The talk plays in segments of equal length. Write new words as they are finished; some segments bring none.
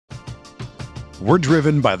We're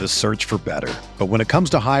driven by the search for better. But when it comes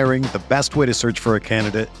to hiring, the best way to search for a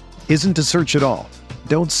candidate isn't to search at all.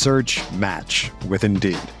 Don't search, match with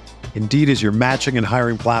Indeed. Indeed is your matching and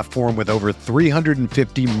hiring platform with over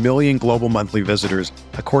 350 million global monthly visitors,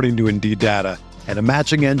 according to Indeed data, and a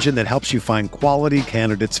matching engine that helps you find quality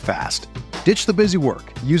candidates fast. Ditch the busy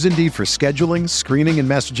work. Use Indeed for scheduling, screening, and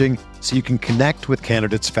messaging so you can connect with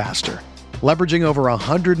candidates faster. Leveraging over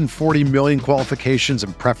 140 million qualifications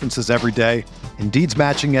and preferences every day, Indeed's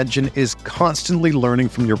matching engine is constantly learning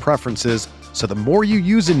from your preferences, so the more you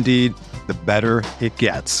use Indeed, the better it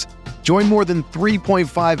gets. Join more than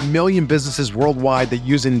 3.5 million businesses worldwide that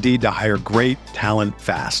use Indeed to hire great talent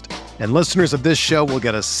fast. And listeners of this show will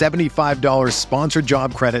get a $75 sponsored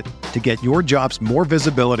job credit to get your jobs more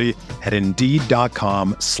visibility at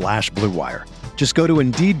Indeed.com/Blue Wire. Just go to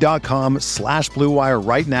Indeed.com/Blue Wire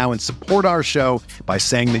right now and support our show by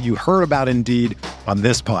saying that you heard about Indeed on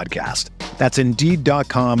this podcast. That's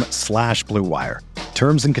Indeed.com/Blue Wire.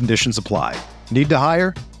 Terms and conditions apply. Need to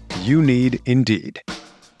hire? You need Indeed.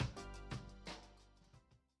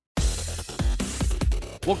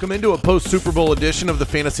 Welcome into a post-Super Bowl edition of the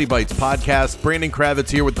Fantasy Bites podcast. Brandon Kravitz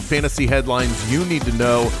here with the fantasy headlines you need to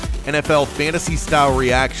know. NFL fantasy-style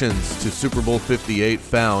reactions to Super Bowl 58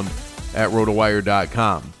 found at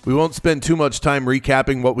rotowire.com. We won't spend too much time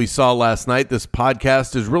recapping what we saw last night. This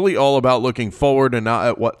podcast is really all about looking forward and not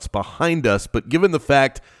at what's behind us. But given the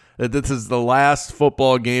fact that this is the last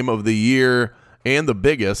football game of the year and the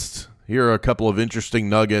biggest, here are a couple of interesting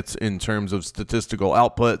nuggets in terms of statistical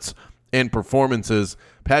outputs and performances.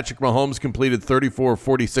 Patrick Mahomes completed 34 of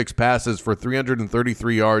 46 passes for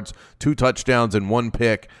 333 yards, 2 touchdowns, and 1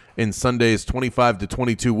 pick in Sunday's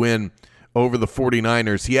 25-22 win over the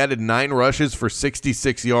 49ers. He added 9 rushes for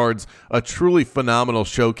 66 yards, a truly phenomenal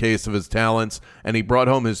showcase of his talents, and he brought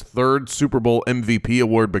home his 3rd Super Bowl MVP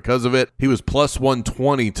award because of it. He was plus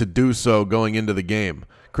 120 to do so going into the game.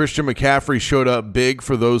 Christian McCaffrey showed up big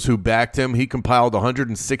for those who backed him. He compiled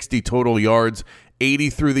 160 total yards, 80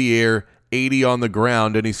 through the air, 80 on the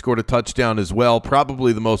ground, and he scored a touchdown as well,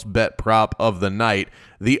 probably the most bet prop of the night.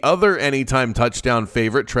 The other anytime touchdown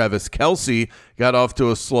favorite, Travis Kelce, got off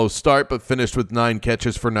to a slow start but finished with 9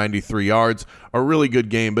 catches for 93 yards. A really good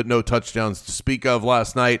game, but no touchdowns to speak of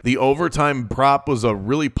last night. The overtime prop was a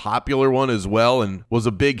really popular one as well and was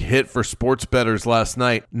a big hit for sports bettors last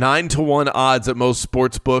night. 9-1 odds at most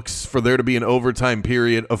sports books for there to be an overtime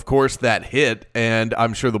period. Of course, that hit, and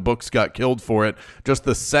I'm sure the books got killed for it. Just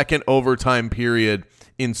the second overtime period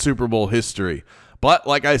in Super Bowl history. But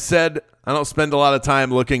like I said, I don't spend a lot of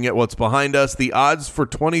time looking at what's behind us. The odds for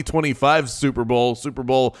 2025 Super Bowl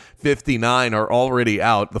 59, are already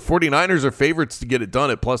out. The 49ers are favorites to get it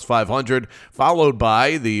done at plus 500, followed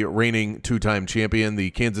by the reigning 2-time champion,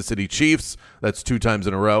 the Kansas City Chiefs. That's 2 times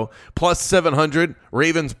in a row. Plus 700,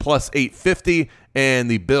 Ravens plus 850,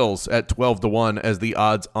 and the Bills at 12-1 as the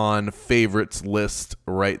odds-on favorites list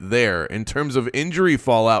right there. In terms of injury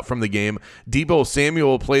fallout from the game, Deebo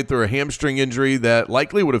Samuel played through a hamstring injury that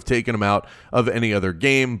likely would have taken him out of any other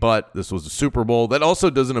game, but this was a Super Bowl. That also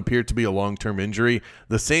doesn't appear to be a long-term injury.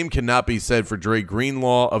 The same cannot be said for Dre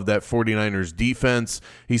Greenlaw of that 49ers defense.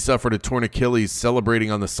 He suffered a torn Achilles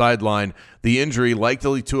celebrating on the sideline. The injury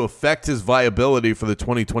likely to affect his viability for the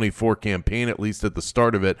 2024 campaign, at least at the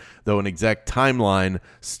start of it, though an exact timeline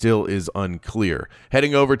still is unclear.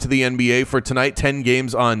 Heading over to the NBA for tonight, 10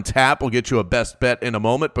 games on tap. We'll get you a best bet in a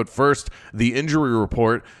moment, but first, the injury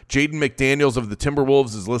report. Jaden McDaniels of the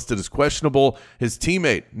Timberwolves is listed as questionable. His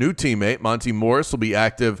new teammate, Monty Morris, will be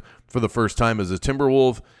active for the first time as a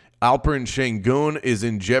Timberwolf. Alperen Sengun is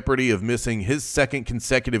in jeopardy of missing his 2nd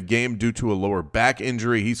consecutive game due to a lower back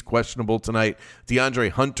injury. He's questionable tonight.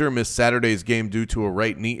 DeAndre Hunter missed Saturday's game due to a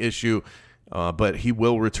right knee issue, but he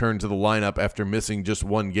will return to the lineup after missing just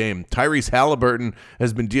 1 game. Tyrese Halliburton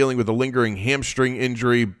has been dealing with a lingering hamstring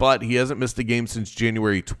injury, but he hasn't missed a game since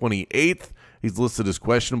January 28th. He's listed as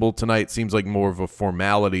questionable tonight. Seems like more of a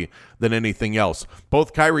formality than anything else.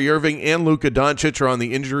 Both Kyrie Irving and Luka Doncic are on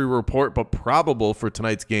the injury report, but probable for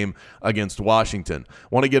tonight's game against Washington.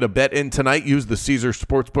 Want to get a bet in tonight? Use the Caesars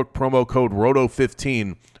Sportsbook promo code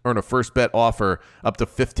ROTO15. Earn a first bet offer up to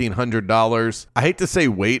 $1,500. I hate to say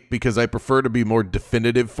wait because I prefer to be more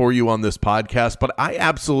definitive for you on this podcast, but I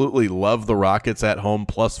absolutely love the Rockets at home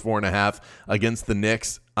plus 4.5 against the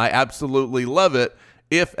Knicks. I absolutely love it.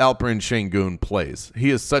 if Alperen Şengün plays.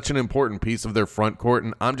 He is such an important piece of their front court,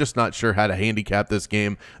 and I'm just not sure how to handicap this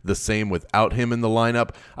game the same without him in the lineup.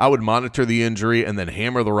 I would monitor the injury and then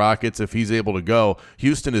hammer the Rockets if he's able to go.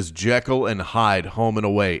 Houston is Jekyll and Hyde home and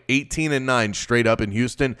away. 18-9 straight up in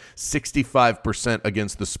Houston, 65%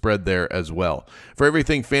 against the spread there as well. For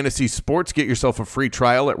everything fantasy sports, get yourself a free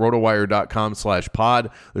trial at rotowire.com/pod.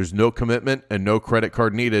 There's no commitment and no credit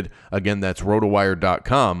card needed. Again, that's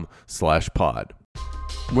rotowire.com/pod.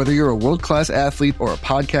 Whether you're a world-class athlete or a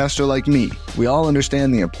podcaster like me, we all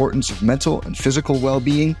understand the importance of mental and physical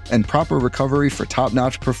well-being and proper recovery for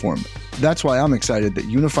top-notch performance. That's why I'm excited that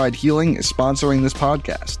Unified Healing is sponsoring this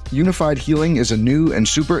podcast. Unified Healing is a new and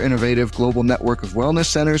super innovative global network of wellness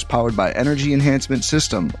centers powered by Energy Enhancement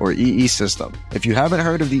System, or EE System. If you haven't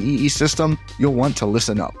heard of the EE System, you'll want to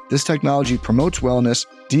listen up. This technology promotes wellness,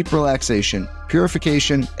 deep relaxation,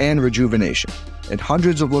 purification, and rejuvenation. At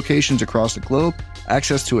hundreds of locations across the globe,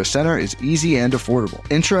 access to a center is easy and affordable.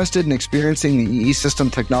 Interested in experiencing the EE System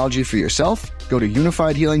technology for yourself? Go to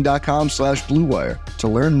unifiedhealing.com/bluewire to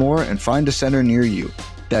learn more and find a center near you.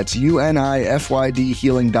 That's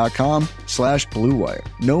unifydhealing.com/bluewire.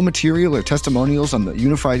 No material or testimonials on the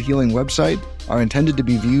Unified Healing website are intended to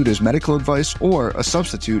be viewed as medical advice or a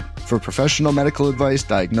substitute for professional medical advice,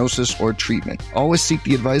 diagnosis, or treatment. Always seek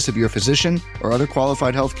the advice of your physician or other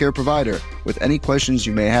qualified healthcare provider with any questions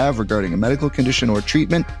you may have regarding a medical condition or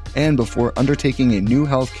treatment and before undertaking a new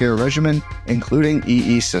healthcare regimen, including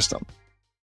EE System.